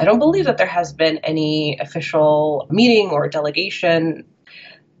 I don't believe that there has been any official meeting or delegation.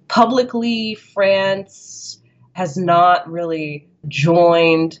 Publicly, France has not really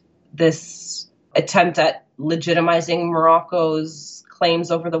joined this attempt at legitimizing Morocco's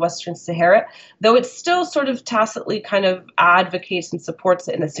claims over the Western Sahara, though it still sort of tacitly kind of advocates and supports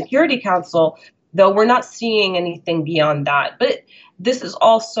it in the Security Council, though we're not seeing anything beyond that. But this is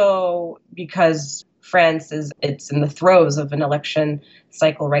also because France it's in the throes of an election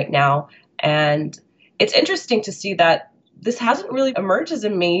cycle right now. And it's interesting to see that this hasn't really emerged as a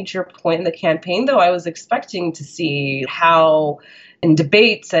major point in the campaign, though I was expecting to see how in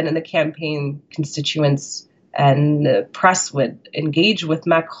debates and in the campaign constituents and the press would engage with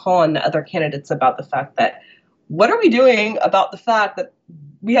Macron and other candidates about the fact that what are we doing about the fact that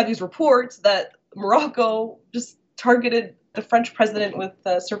we have these reports that Morocco just targeted the French president with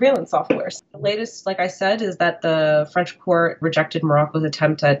surveillance software. So the latest, like I said, is that the French court rejected Morocco's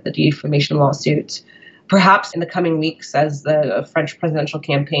attempt at the defamation lawsuit. Perhaps in the coming weeks, as the French presidential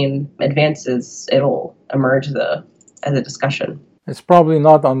campaign advances, it'll emerge as a discussion. It's probably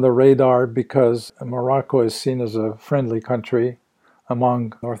not on the radar because Morocco is seen as a friendly country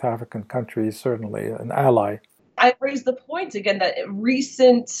among North African countries, certainly an ally. I raised the point again that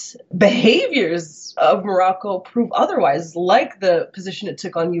recent behaviors of Morocco prove otherwise, like the position it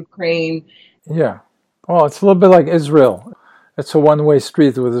took on Ukraine. Yeah. Well, it's a little bit like Israel. It's a one-way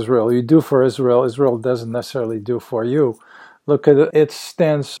street with Israel. You do for Israel, Israel doesn't necessarily do for you. Look at its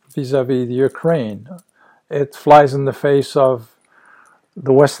stance vis-a-vis the Ukraine. It flies in the face of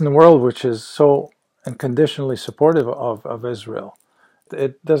the Western world, which is so unconditionally supportive of Israel.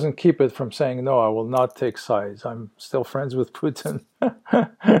 It doesn't keep it from saying, no, I will not take sides. I'm still friends with Putin.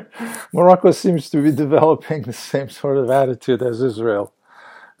 Morocco seems to be developing the same sort of attitude as Israel.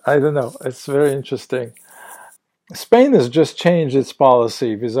 I don't know. It's very interesting. Spain has just changed its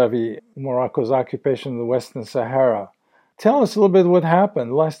policy vis-a-vis Morocco's occupation of the Western Sahara. Tell us a little bit what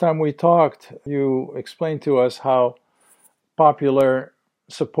happened. Last time we talked, you explained to us how popular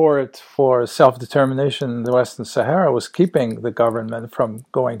support for self-determination in the Western Sahara was keeping the government from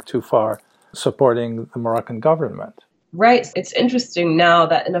going too far, supporting the Moroccan government. Right. It's interesting now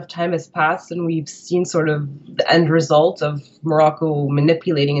that enough time has passed and we've seen sort of the end result of Morocco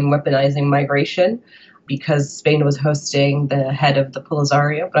manipulating and weaponizing migration, because Spain was hosting the head of the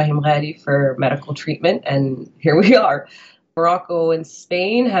Polisario, Brahim Ghali, for medical treatment. And here we are. Morocco and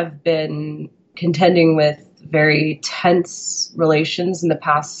Spain have been contending with very tense relations in the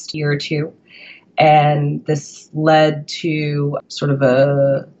past year or two. And this led to sort of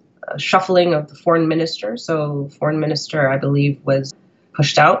a shuffling of the foreign minister. So foreign minister, I believe, was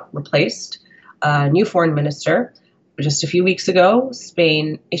pushed out, replaced. New foreign minister. Just a few weeks ago,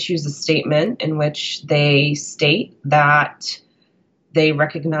 Spain issues a statement in which they state that they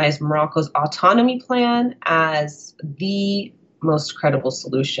recognize Morocco's autonomy plan as the most credible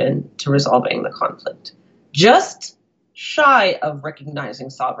solution to resolving the conflict. Just shy of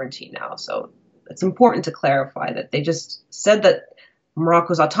recognizing sovereignty now. So it's important to clarify that they just said that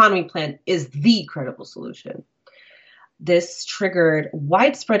Morocco's autonomy plan is the credible solution. This triggered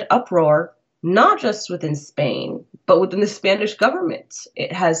widespread uproar, not just within Spain, but within the Spanish government.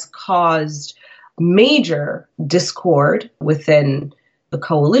 It has caused major discord within the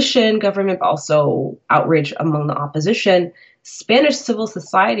coalition government, but also outrage among the opposition. Spanish civil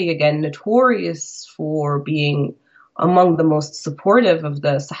society, again, notorious for being among the most supportive of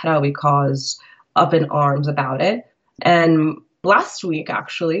the Sahrawi cause, up in arms about it. And last week,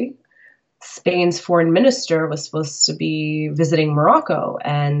 actually, Spain's foreign minister was supposed to be visiting Morocco.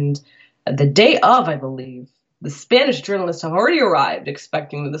 And the day of, I believe, the Spanish journalists have already arrived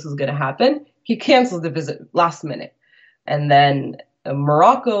expecting that this was going to happen. He canceled the visit last minute. And then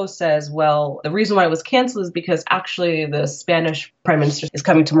Morocco says, well, the reason why it was canceled is because actually the Spanish prime minister is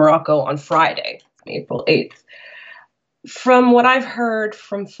coming to Morocco on Friday, April 8th. From what I've heard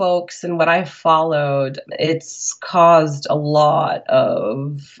from folks and what I've followed, it's caused a lot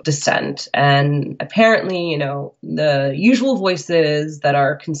of dissent. And apparently, the usual voices that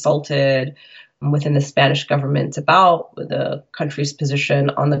are consulted within the Spanish government about the country's position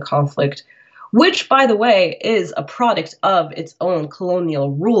on the conflict, which, by the way, is a product of its own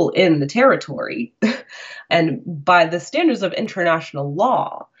colonial rule in the territory. And by the standards of international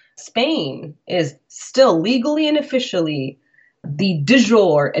law, Spain is still legally and officially the de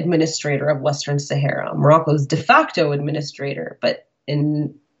jure administrator of Western Sahara, Morocco's de facto administrator. But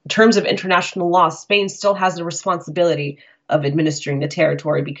in terms of international law, Spain still has the responsibility of administering the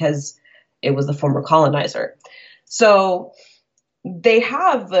territory because it was the former colonizer. So they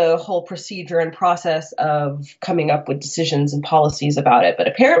have the whole procedure and process of coming up with decisions and policies about it. But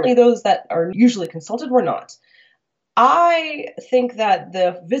apparently those that are usually consulted were not. I think that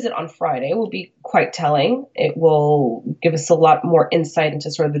the visit on Friday will be quite telling. It will give us a lot more insight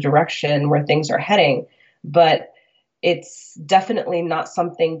into sort of the direction where things are heading. But it's definitely not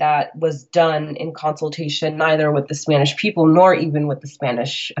something that was done in consultation neither with the Spanish people nor even with the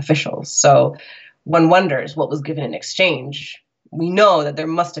Spanish officials. So one wonders what was given in exchange. We know that there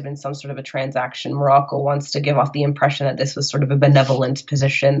must have been some sort of a transaction. Morocco wants to give off the impression that this was sort of a benevolent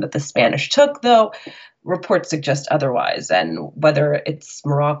position that the Spanish took, though reports suggest otherwise. And whether it's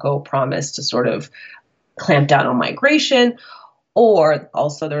Morocco promised to sort of clamp down on migration, or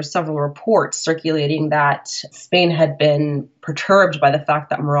also there are several reports circulating that Spain had been perturbed by the fact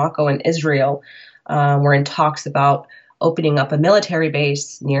that Morocco and Israel were in talks about opening up a military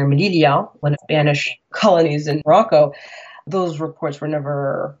base near Melilla, one of the Spanish colonies in Morocco. Those reports were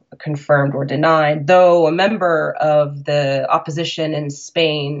never confirmed or denied, though a member of the opposition in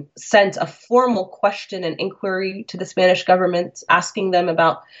Spain sent a formal question and inquiry to the Spanish government asking them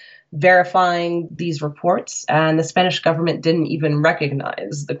about verifying these reports, and the Spanish government didn't even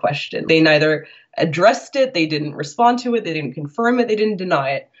recognize the question. They neither addressed it, they didn't respond to it, they didn't confirm it, they didn't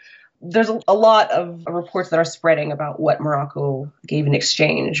deny it. There's a lot of reports that are spreading about what Morocco gave in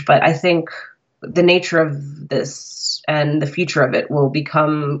exchange, but I think the nature of this and the future of it will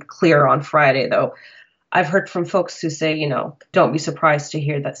become clear on Friday, though. I've heard from folks who say, don't be surprised to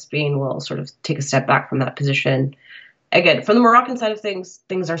hear that Spain will sort of take a step back from that position. Again, from the Moroccan side of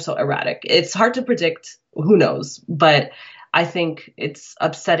things are so erratic. It's hard to predict. Who knows? But I think it's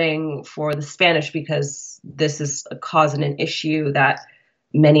upsetting for the Spanish because this is a cause and an issue that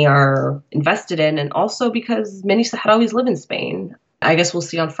many are invested in, and also because many Sahrawis live in Spain. I guess we'll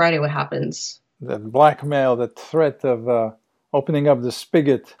see on Friday what happens. That blackmail, that threat of opening up the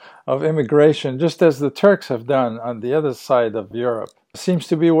spigot of immigration, just as the Turks have done on the other side of Europe, seems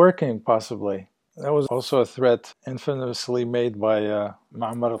to be working, possibly. That was also a threat infamously made by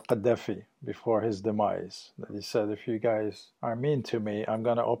Muammar al-Gaddafi before his demise. That he said, if you guys are mean to me, I'm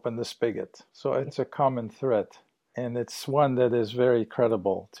going to open the spigot. So it's a common threat, and it's one that is very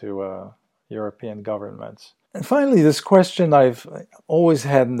credible to European governments. And finally, this question I've always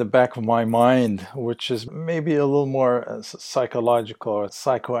had in the back of my mind, which is maybe a little more psychological or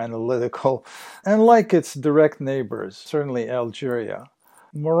psychoanalytical, and like its direct neighbors, certainly Algeria.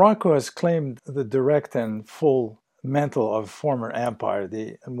 Morocco has claimed the direct and full mantle of former empire,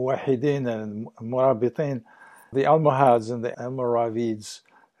 the Muwahidin and Murabitin, the Almohads and the Almoravids,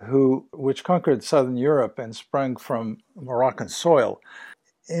 which conquered southern Europe and sprung from Moroccan soil.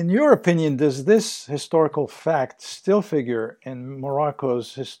 In your opinion, does this historical fact still figure in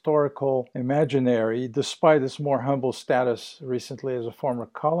Morocco's historical imaginary, despite its more humble status recently as a former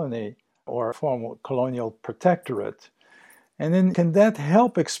colony or former colonial protectorate? And then can that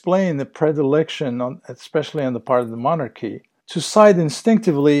help explain the predilection, especially on the part of the monarchy, to side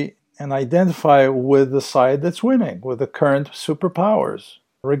instinctively and identify with the side that's winning, with the current superpowers,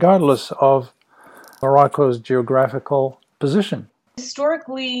 regardless of Morocco's geographical position?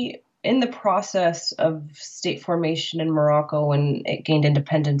 Historically, in the process of state formation in Morocco when it gained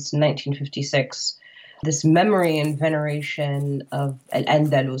independence in 1956, this memory and veneration of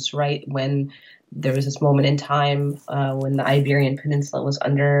Al-Andalus, right, when there was this moment in time when the Iberian Peninsula was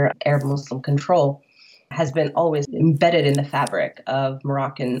under Arab Muslim control, has been always embedded in the fabric of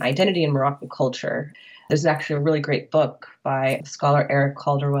Moroccan identity and Moroccan culture. There's actually a really great book by scholar Eric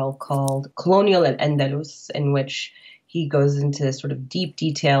Calderwell called Colonial Al-Andalus, in which he goes into sort of deep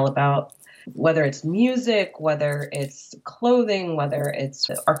detail about whether it's music, whether it's clothing, whether it's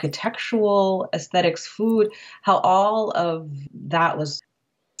architectural aesthetics, food, how all of that was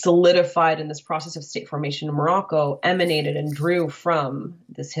solidified in this process of state formation in Morocco, emanated and drew from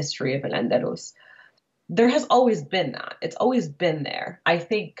this history of Al-Andalus. There has always been that. It's always been there. I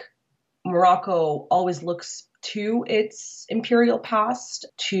think Morocco always looks to its imperial past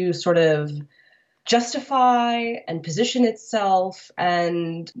to sort of justify and position itself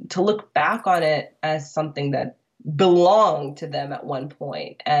and to look back on it as something that belonged to them at one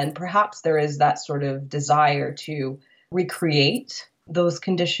point. And perhaps there is that sort of desire to recreate those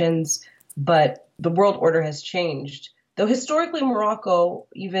conditions, but the world order has changed. Though historically Morocco,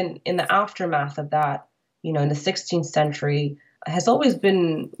 even in the aftermath of that, in the 16th century, has always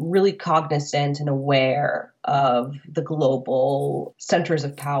been really cognizant and aware of the global centers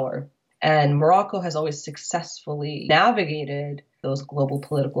of power. And Morocco has always successfully navigated those global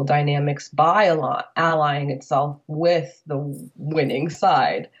political dynamics by allying itself with the winning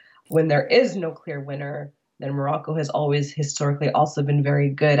side. When there is no clear winner, then Morocco has always historically also been very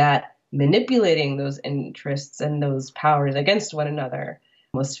good at manipulating those interests and those powers against one another.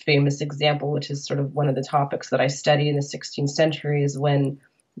 Most famous example, which is sort of one of the topics that I study in the 16th century, is when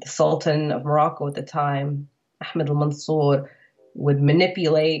the Sultan of Morocco at the time, Ahmed al-Mansour, would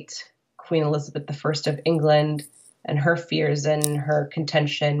manipulate Queen Elizabeth I of England and her fears and her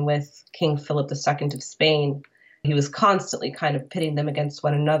contention with King Philip II of Spain. He was constantly kind of pitting them against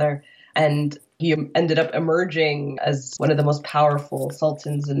one another, and he ended up emerging as one of the most powerful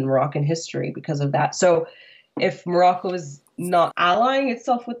sultans in Moroccan history because of that. So if Morocco is not allying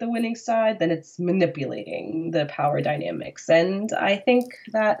itself with the winning side, then it's manipulating the power dynamics. And I think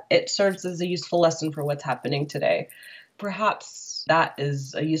that it serves as a useful lesson for what's happening today. Perhaps that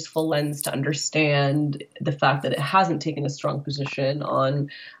is a useful lens to understand the fact that it hasn't taken a strong position on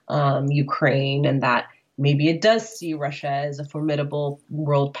Ukraine, and that maybe it does see Russia as a formidable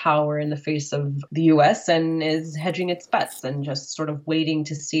world power in the face of the US and is hedging its bets and just sort of waiting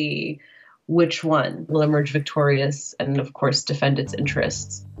to see which one will emerge victorious and, of course, defend its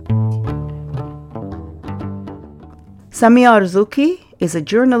interests. Samia Errazouki is a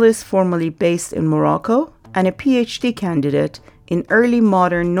journalist formerly based in Morocco and a PhD candidate in early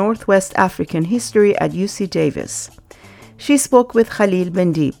modern Northwest African history at UC Davis. She spoke with Khalil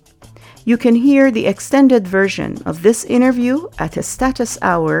Bendib. You can hear the extended version of this interview at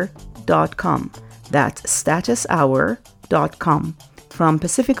statushour.com. That's statushour.com. From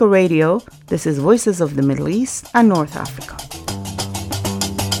Pacifica Radio, this is Voices of the Middle East and North Africa.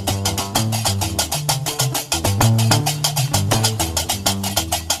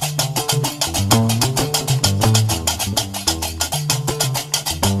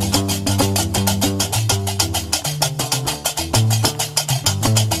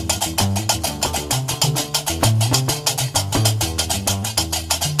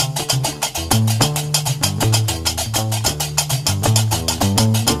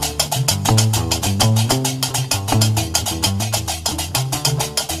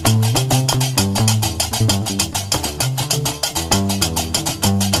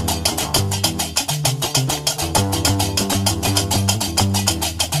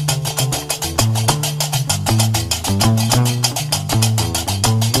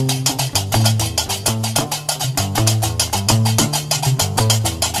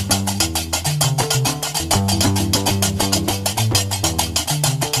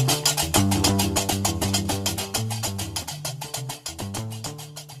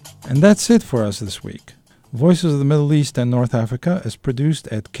 And that's it for us this week. Voices of the Middle East and North Africa is produced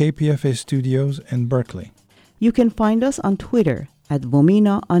at KPFA Studios in Berkeley. You can find us on Twitter at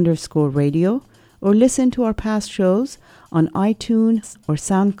VOMENA_radio or listen to our past shows on iTunes or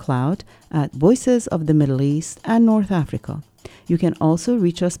SoundCloud at Voices of the Middle East and North Africa. You can also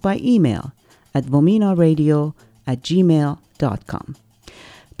reach us by email at vomenaradio@gmail.com.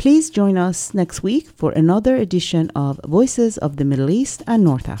 Please join us next week for another edition of Voices of the Middle East and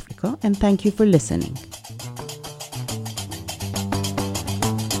North Africa, and thank you for listening.